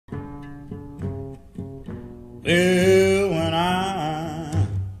Well, when I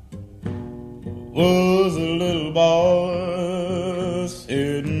was a little boy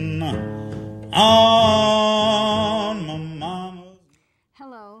sitting on my mama's.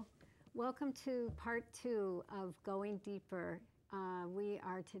 Hello, welcome to part 2 of Going Deeper. We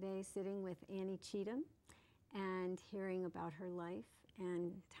are today sitting with Annie Cheatham and hearing about her life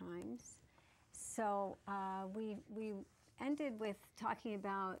and times. So we ended with talking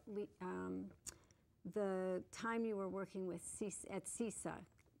about the time you were working with at CISA,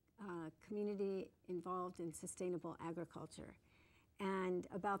 Community Involved in Sustainable Agriculture, and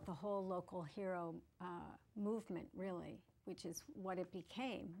about the whole local hero movement, really, which is what it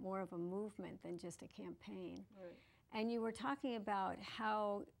became, more of a movement than just a campaign. Right. And you were talking about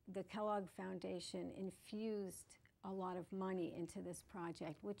how the Kellogg Foundation infused a lot of money into this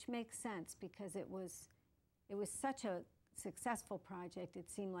project, which makes sense because it was such a successful project. It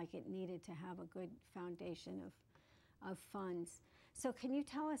seemed like it needed to have a good foundation of funds. So can you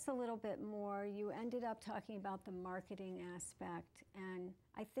tell us a little bit more? You ended up talking about the marketing aspect, and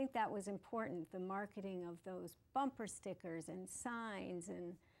I think that was important, the marketing of those bumper stickers and signs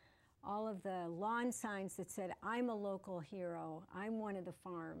and all of the lawn signs that said, I'm a local hero, I'm one of the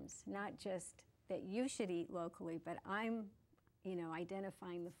farms, not just that you should eat locally, but I'm,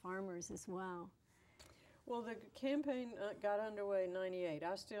 identifying the farmers as well. Well, the campaign got underway in '98.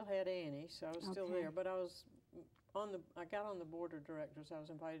 I still had Annie, so I was still there, but I got on the board of directors. I was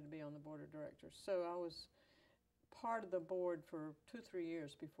invited to be on the board of directors. So I was part of the board for 2-3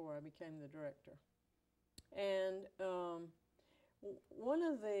 years before I became the director. And one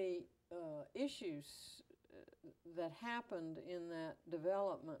of the issues that happened in that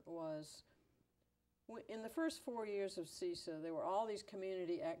development was in the first 4 years of CISA, there were all these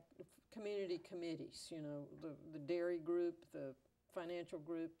community committees, the dairy group, the financial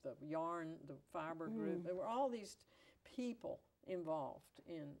group, the yarn, the fiber group. There were all these people involved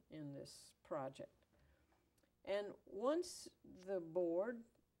in this project. And once the board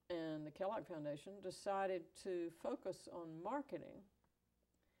and the Kellogg Foundation decided to focus on marketing,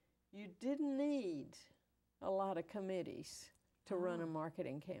 you didn't need a lot of committees to run a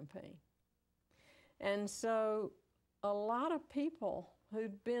marketing campaign. And so a lot of people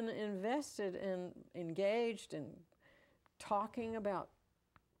who'd been invested and engaged in talking about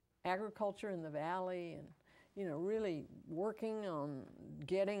agriculture in the valley and really working on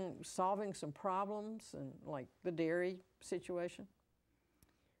solving some problems, and like the dairy situation,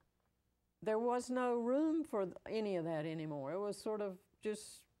 there was no room for any of that anymore. It was sort of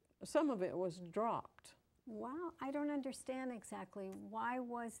just, some of it was dropped. Wow, I don't understand exactly. Why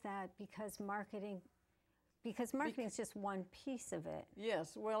was that? Because marketing is just one piece of it.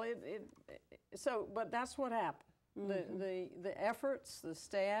 Yes, well, but that's what happened. The efforts, the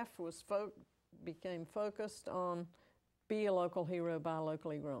staff became focused on be a local hero, buy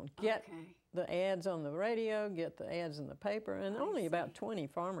locally grown. Get the ads on the radio, get the ads in the paper, and only about 20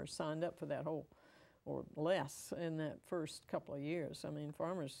 farmers signed up for that whole, or less, in that first couple of years. I mean,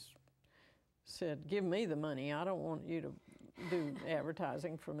 farmers said, give me the money. I don't want you to do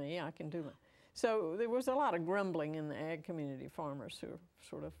advertising for me. I can do it. So there was a lot of grumbling in the ag community, farmers who were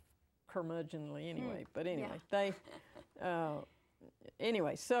sort of curmudgeonly anyway. But anyway,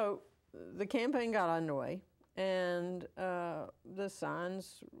 anyway, so the campaign got underway, and the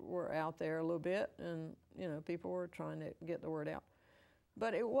signs were out there a little bit, and people were trying to get the word out,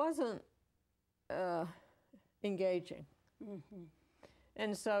 but it wasn't engaging.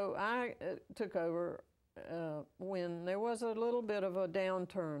 And so I took over when there was a little bit of a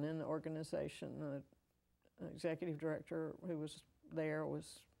downturn in the organization. The executive director who was there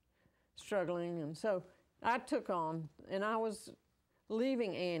was struggling, and so I took on, and I was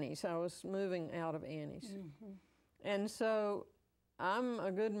leaving Annie's. I was moving out of Annie's. And so I'm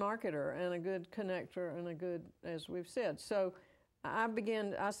a good marketer and a good connector and a good, as we've said. So I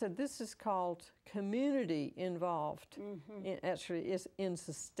said, this is called community involved. Actually, it's in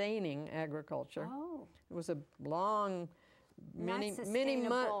sustaining agriculture. Oh. It was a long, many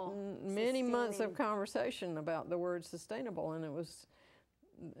months of conversation about the word sustainable, and it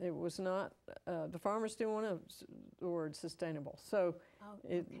was not, the farmers didn't want the word sustainable. So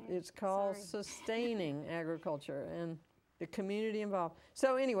it's called sustaining agriculture and the community involved.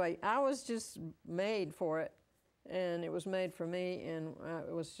 So anyway, I was just made for it, and it was made for me, and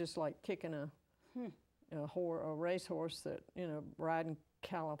it was just like kicking a racehorse that, riding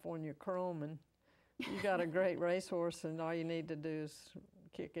California Chrome, and you got a great racehorse, and all you need to do is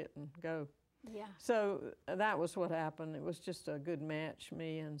kick it and go. Yeah. So that was what happened. It was just a good match,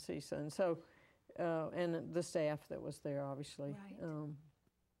 me and CISA, and so and the staff that was there, obviously, Right.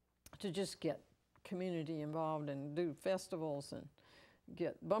 To just get community involved and do festivals and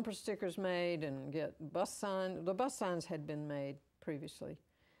get bumper stickers made and get bus signs. The bus signs had been made previously.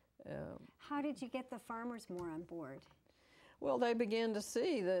 How did you get the farmers more on board? Well, they began to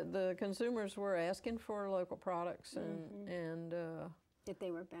see that the consumers were asking for local products and that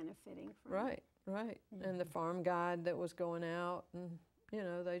they were benefiting from. Right, right. And the farm guide that was going out, and you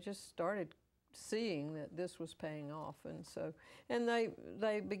know, they just started seeing that this was paying off, and so, and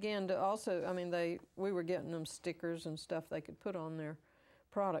they began to also, I mean, we were getting them stickers and stuff they could put on their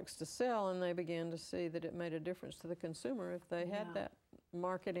products to sell, and they began to see that it made a difference to the consumer if they had that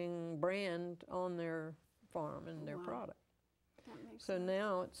marketing brand on their farm and their product. So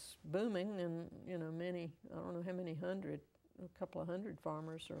now it's booming, and you know, many, I don't know how many hundred, a couple of hundred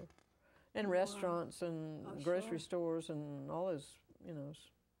farmers are, and restaurants and grocery stores and all those, you know,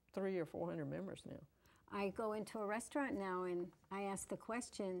 300 or 400 members now. I go into a restaurant now and I ask the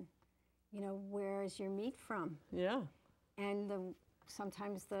question, you know, where is your meat from? Yeah. And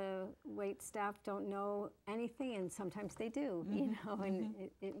sometimes the wait staff don't know anything, and sometimes they do, you know, and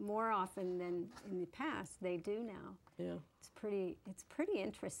more often than in the past, they do now. Yeah. It's pretty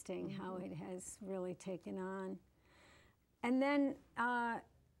interesting how it has really taken on. And then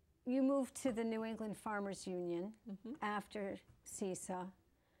you moved to the New England Farmers Union after CISA,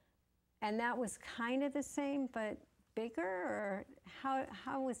 and that was kind of the same but bigger, or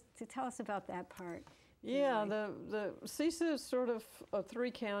how was, to tell us about that part? Yeah, the CISA is sort of a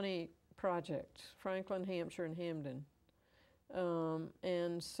 3-county project, Franklin, Hampshire, and Hamden.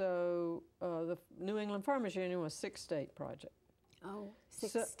 And so the New England Farmers Union was a 6-state project. Oh,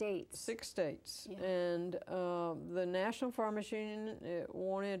 six states. 6 states. Yeah. And the National Farmers Union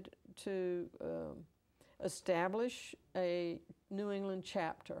wanted to establish a New England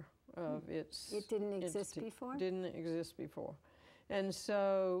chapter of its It didn't exist before? Didn't exist before. And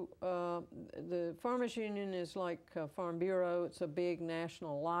so the Farmers Union is like a Farm Bureau. It's a big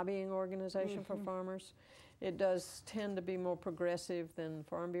national lobbying organization for farmers. It does tend to be more progressive than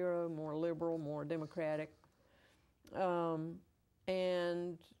Farm Bureau, more liberal, more democratic.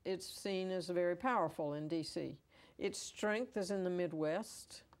 And it's seen as very powerful in D.C. Its strength is in the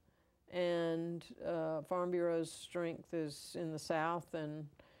Midwest, and Farm Bureau's strength is in the South, and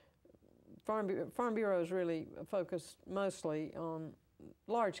Farm Bureau is really focused mostly on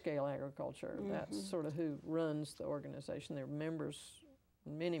large-scale agriculture. That's sort of who runs the organization. There are members,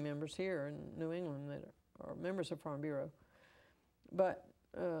 many members here in New England that are members of Farm Bureau. But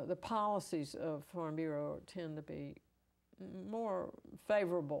the policies of Farm Bureau tend to be more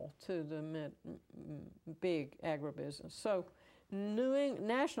favorable to the big agribusiness. So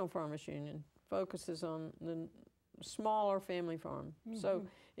National Farmers Union focuses on the smaller family farm. So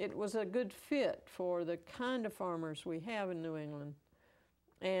it was a good fit for the kind of farmers we have in New England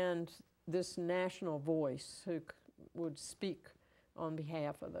and this national voice who would speak on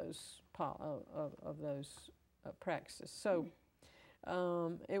behalf of those practices. So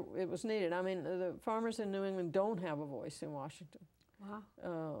it was needed. I mean, the farmers in New England don't have a voice in Washington.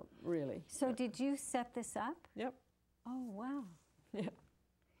 Wow. Really. So did you set this up? Yep. Oh, wow. Yep.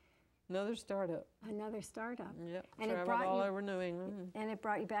 Another startup. Another startup. Yep. And traveled it brought all you, over New England. And it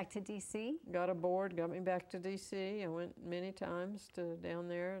brought you back to D.C.? Got a board, got me back to D.C. I went many times to down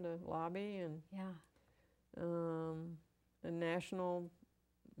there to lobby, and a national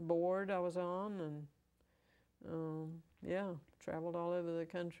board I was on, and yeah, traveled all over the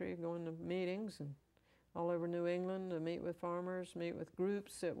country, going to meetings and all over New England to meet with farmers, meet with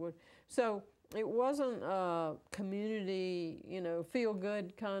groups that would. So it wasn't a community, you know,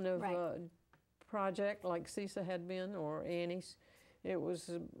 feel-good kind of project like CISA had been, or Annie's. It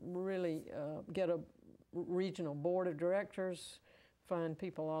was really get a regional board of directors, find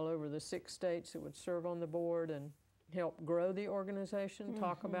people all over the 6 states that would serve on the board and help grow the organization,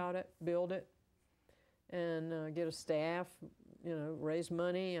 talk about it, build it, and get a staff, you know, raise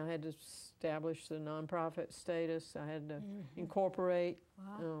money. I had to establish the nonprofit status. I had to incorporate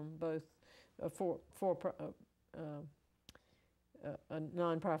both a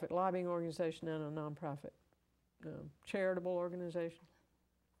nonprofit lobbying organization and a nonprofit charitable organization.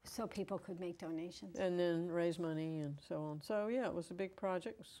 So people could make donations. And then raise money and so on. So yeah, it was a big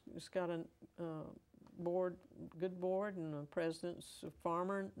project. It's got a board, good board, and the president's a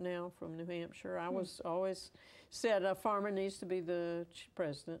farmer now from New Hampshire. I was always said a farmer needs to be the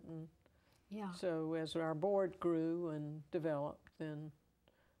president. And so as our board grew and developed, then,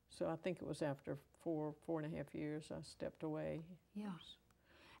 so I think it was after 4.5 years, I stepped away. Yeah.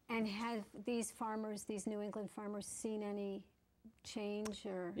 And have these farmers, these New England farmers, seen any change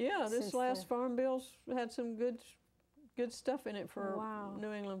or? Yeah, this last farm bill's had some good good stuff in it for Wow.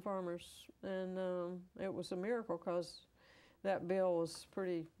 New England farmers. And it was a miracle because that bill was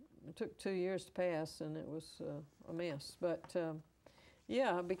pretty, it took 2 years to pass, and it was a mess. But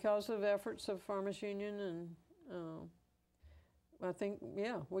yeah, because of efforts of Farmers Union, and I think,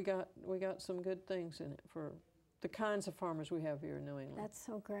 yeah, we got some good things in it for the kinds of farmers we have here in New England. That's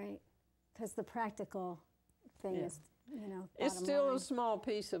so great, because the practical thing Yeah. is, you know, It's bottom still line. a small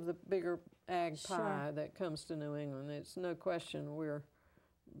piece of the bigger ag Sure. pie that comes to New England. It's no question we're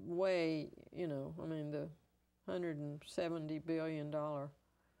way, you know, I mean, the $170 billion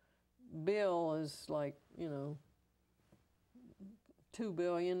bill is like, you know, $2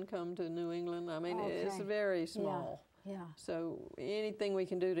 billion come to New England. I mean, it's Okay. very small. Yeah, So anything we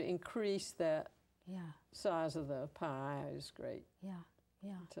can do to increase that yeah, size of the pie is great. yeah,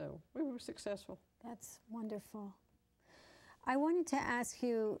 yeah. So we were successful. That's wonderful. I wanted to ask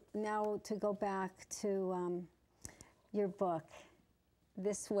you now to go back to your book,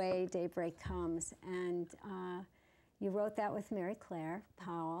 This Way Daybreak Comes, and you wrote that with Mary Claire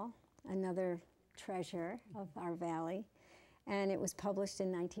Powell, another treasure of our valley, and it was published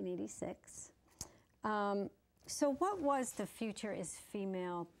in 1986. So what was the Future is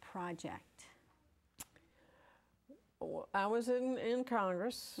Female project? I was in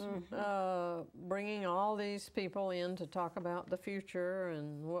Congress, bringing all these people in to talk about the future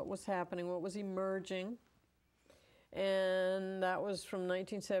and what was happening, what was emerging. And that was from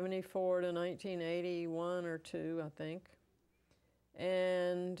 1974 to 1981 or 2, I think.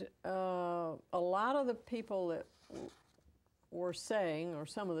 And a lot of the people that were saying, or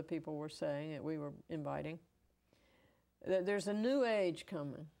some of the people were saying that we were inviting, that there's a new age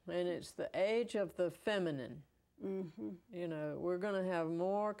coming, and it's the age of the feminine. You know, we're going to have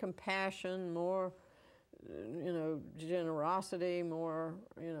more compassion, more, you know, generosity, more,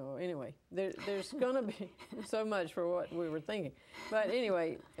 you know, anyway, there's going to be so much for what we were thinking. But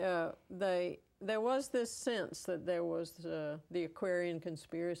anyway, there was this sense that there was the Aquarian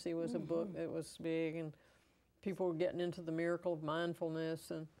Conspiracy was a book that was big, and people were getting into the miracle of mindfulness,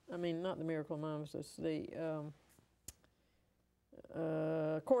 and I mean, not the miracle of mindfulness, the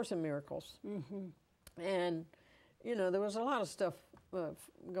Course in Miracles. And you know, there was a lot of stuff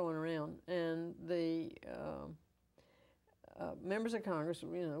going around, and the members of Congress,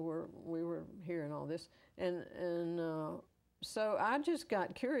 you know, we were hearing all this, and so I just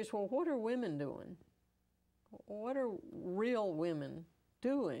got curious. Well, what are women doing? What are real women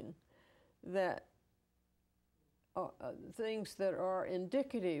doing that things that are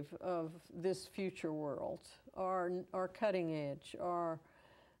indicative of this future world, are cutting edge, are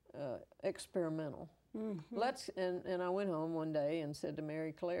experimental? And I went home one day and said to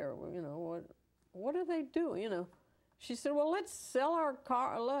Mary Claire, well, you know, what do they do? You know, she said, well, let's sell our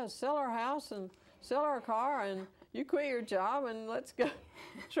car, let's sell our house and sell our car, and you quit your job and let's go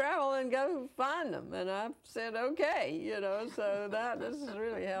travel and go find them. And I said, okay, you know, so this is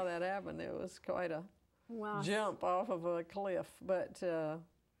really how that happened. It was quite a jump off of a cliff. But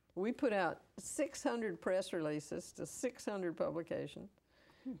we put out 600 press releases to 600 publications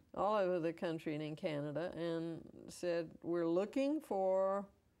all over the country and in Canada, and said, we're looking for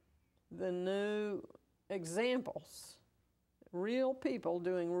the new examples, real people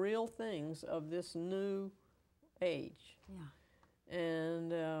doing real things of this new age. Yeah.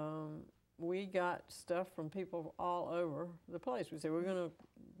 And we got stuff from people all over the place. We said, we're going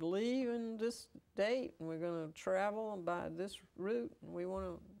to leave in this date, and we're going to travel by this route, and we want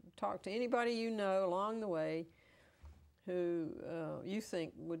to talk to anybody you know along the way who you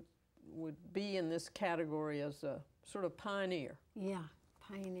think would be in this category as a sort of pioneer. Yeah,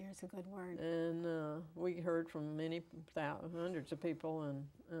 pioneer is a good word. And we heard from many hundreds of people,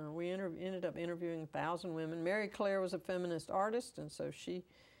 and we ended up interviewing 1,000 women. Mary Claire was a feminist artist, and so she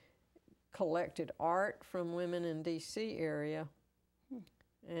collected art from women in D.C. area.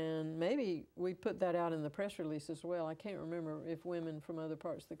 And maybe we put that out in the press release as well. I can't remember if women from other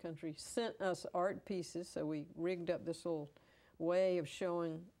parts of the country sent us art pieces, so we rigged up this little way of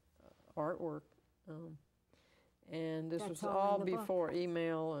showing artwork. And this was all before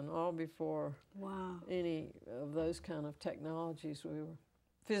email and all before any of those kind of technologies. We were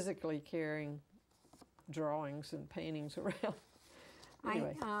physically carrying drawings and paintings around.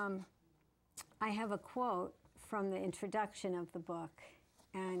 Anyway. I have a quote from the introduction of the book.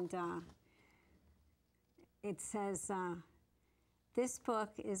 And it says, this book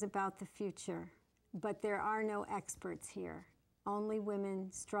is about the future, but there are no experts here, only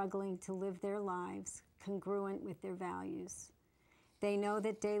women struggling to live their lives congruent with their values. They know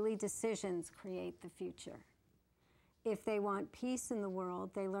that daily decisions create the future. If they want peace in the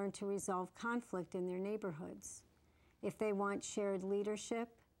world, they learn to resolve conflict in their neighborhoods. If they want shared leadership,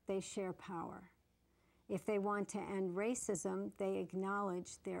 they share power. If they want to end racism, they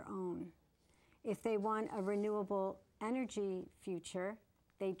acknowledge their own. If they want a renewable energy future,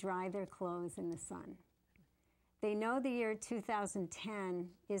 they dry their clothes in the sun. They know the year 2010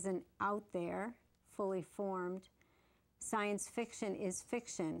 isn't out there, fully formed. Science fiction is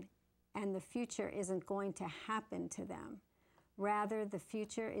fiction, and the future isn't going to happen to them. Rather, the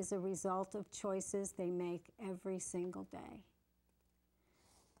future is a result of choices they make every single day.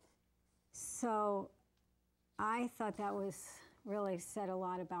 So I thought that was really said a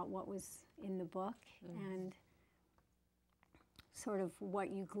lot about what was in the book and sort of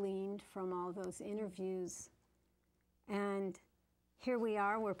what you gleaned from all those interviews. And here we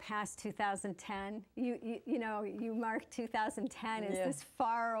are, we're past 2010. You know, you marked 2010 as this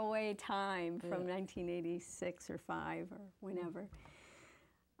far away time from 1986 or 5 or whenever.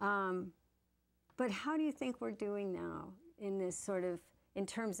 But how do you think we're doing now in this sort of, in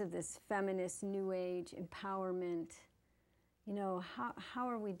terms of this feminist new age empowerment? You know, how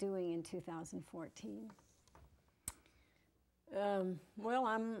are we doing in 2014? Well,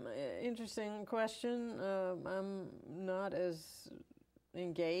 interesting question. I'm not as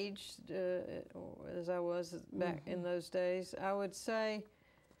engaged as I was back in those days. I would say,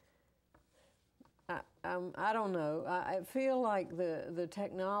 I don't know. I feel like the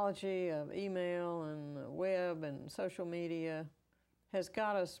technology of email and the web and social media has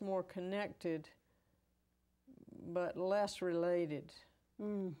got us more connected, but less related.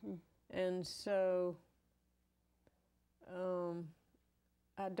 And so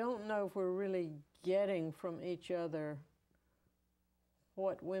I don't know if we're really getting from each other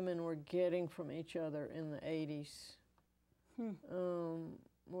what women were getting from each other in the 80s.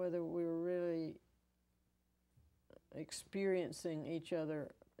 Whether we were really experiencing each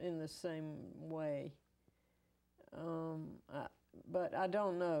other in the same way. But I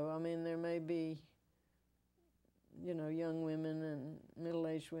don't know. I mean, there may be, you know, young women and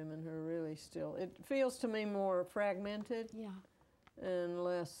middle-aged women who are really still, it feels to me more fragmented and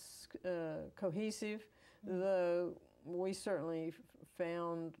less cohesive, though we certainly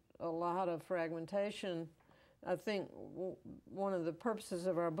found a lot of fragmentation. I think one of the purposes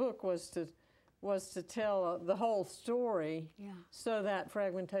of our book was to tell the whole story so that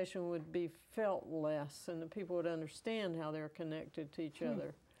fragmentation would be felt less and that people would understand how they're connected to each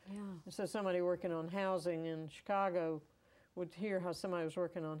other. And so somebody working on housing in Chicago would hear how somebody was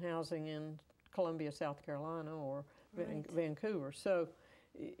working on housing in Columbia, South Carolina, or Vancouver. So,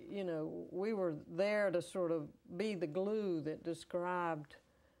 you know, we were there to sort of be the glue that described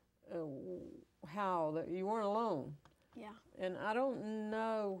how that you weren't alone. And I don't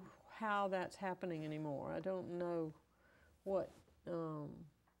know how that's happening anymore. I don't know what's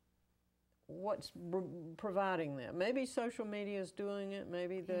providing that. Maybe social media is doing it.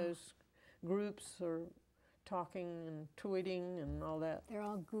 Maybe those groups are talking and tweeting and all that. They're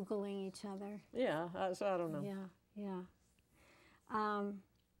all Googling each other. So I don't know.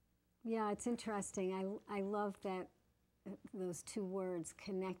 Yeah, it's interesting. I love that, those two words,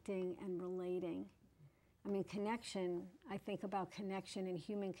 connecting and relating. I mean, connection, I think about connection and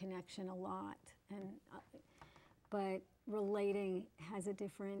human connection a lot, but relating has a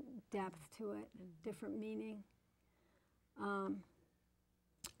different depth to it, different meaning.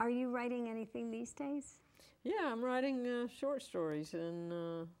 Are you writing anything these days? Yeah, I'm writing short stories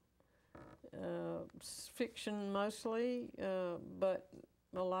and fiction mostly, but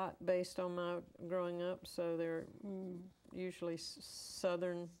a lot based on my growing up, so they're usually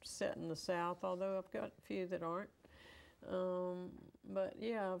southern, set in the South, although I've got a few that aren't. But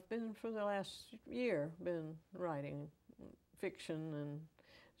yeah, I've been, for the last year, been writing fiction and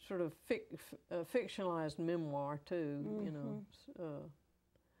sort of fictionalized memoir too, you know.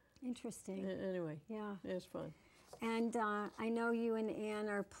 Interesting. Anyway, yeah, it's fun. And I know you and Anne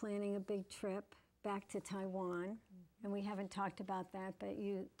are planning a big trip back to Taiwan, and we haven't talked about that, but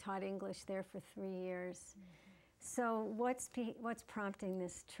you taught English there for 3 years. So what's prompting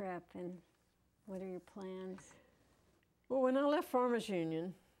this trip, and what are your plans? Well, when I left Farmers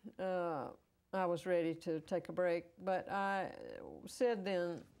Union, I was ready to take a break, but I said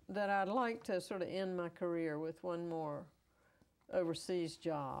then that I'd like to sort of end my career with one more overseas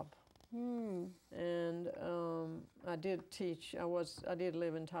job. And I did teach. I did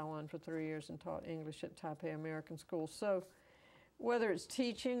live in Taiwan for 3 years and taught English at Taipei American School. So whether it's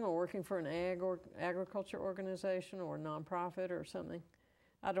teaching or working for an agriculture organization or a nonprofit or something,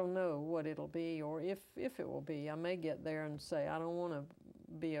 I don't know what it'll be or if it will be. I may get there and say, I don't want to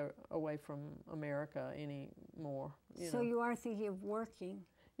be away from America anymore. So you are thinking of working?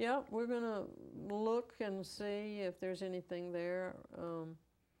 Yeah, we're going to look and see if there's anything there.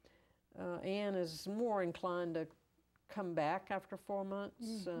 Ann is more inclined to come back after 4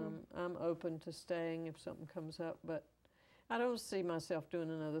 months. I'm open to staying if something comes up, but I don't see myself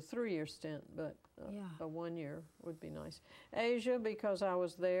doing another 3-year stint, but a 1 year would be nice. Asia, because I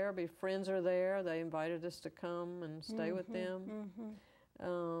was there, friends are there. They invited us to come and stay with them.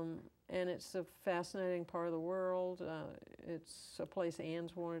 And it's a fascinating part of the world. It's a place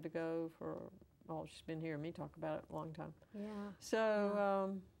Ann's wanted to go for, she's been hearing me talk about it a long time. Yeah.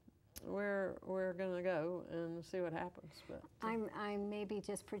 So we're going to go and see what happens. But I'm maybe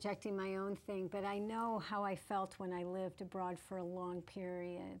just projecting my own thing, but I know how I felt when I lived abroad for a long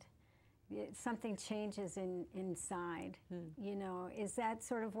period. Something changes inside, you know. Is that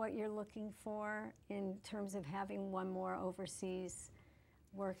sort of what you're looking for in terms of having one more overseas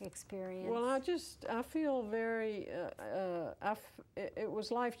work experience? Well, I feel very, it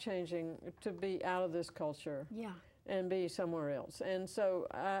was life-changing to be out of this culture. Yeah. And be somewhere else. And so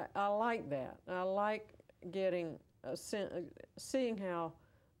I like that. I like getting seeing how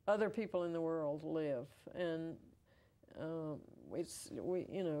other people in the world live. And it's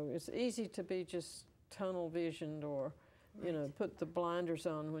easy to be just tunnel visioned or put the blinders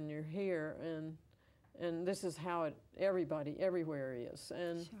on when you're here. And this is how everybody everywhere is.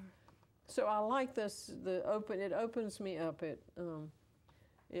 And so I like this. It opens me up. It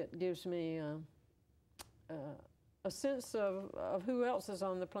gives me a sense of who else is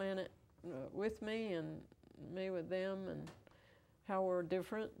on the planet with me and me with them, and how we're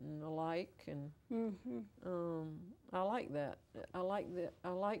different and alike. And I like that. I like that. I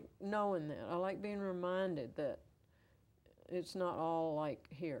like knowing that. I like being reminded that it's not all like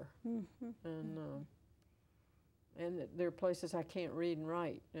here. And that there are places I can't read and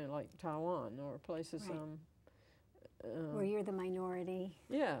write, like Taiwan, or places where you're the minority.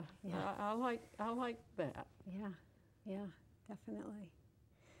 Yeah. I like that. Yeah, definitely.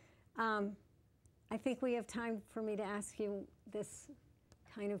 I think we have time for me to ask you this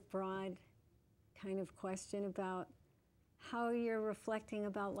kind of broad kind of question about how you're reflecting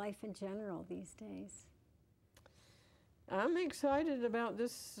about life in general these days. I'm excited about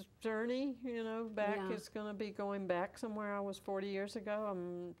this journey, back. It's going to be going back somewhere I was 40 years ago.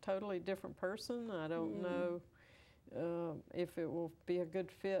 I'm a totally different person. I don't know if it will be a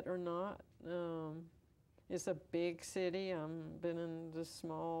good fit or not. It's a big city. I've been in this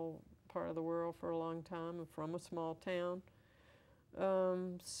small part of the world for a long time. I'm from a small town.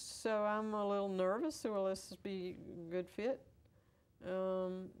 So I'm a little nervous. Will this be a good fit?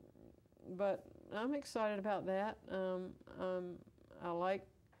 But I'm excited about that. I like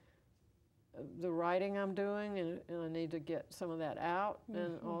the writing I'm doing, and I need to get some of that out.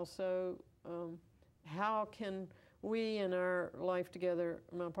 And also, how can we in our life together,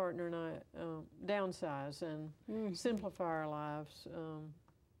 my partner and I, downsize and simplify our lives,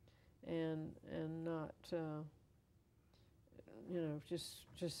 and not,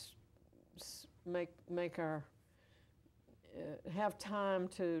 just make our have time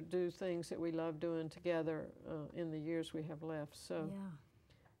to do things that we love doing together in the years we have left. So,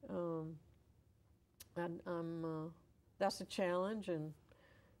 that's a challenge, and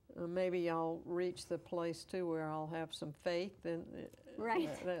maybe I'll reach the place too where I'll have some faith, and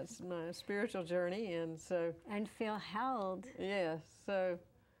that's my spiritual journey, and so feel held. Yes, so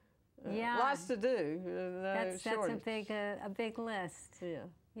lots to do. That's a big list.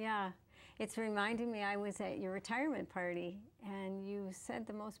 Yeah. It's reminding me, I was at your retirement party, and you said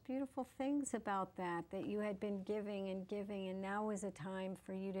the most beautiful things about that you had been giving and giving, and now was a time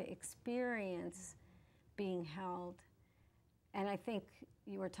for you to experience being held. And I think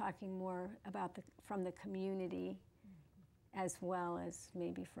you were talking more about from the community as well as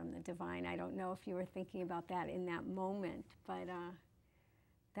maybe from the divine. I don't know if you were thinking about that in that moment, but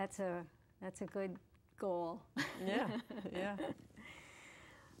that's a good goal. Yeah.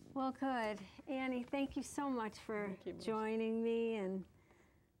 Well, good. Annie, thank you so much for joining me, and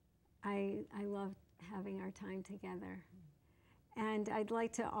I loved having our time together. And I'd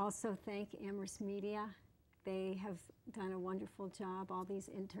like to also thank Amherst Media. They have done a wonderful job. All these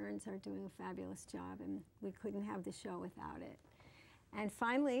interns are doing a fabulous job, and we couldn't have the show without it. And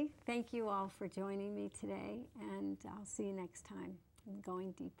finally, thank you all for joining me today, and I'll see you next time in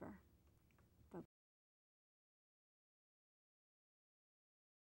Going Deeper.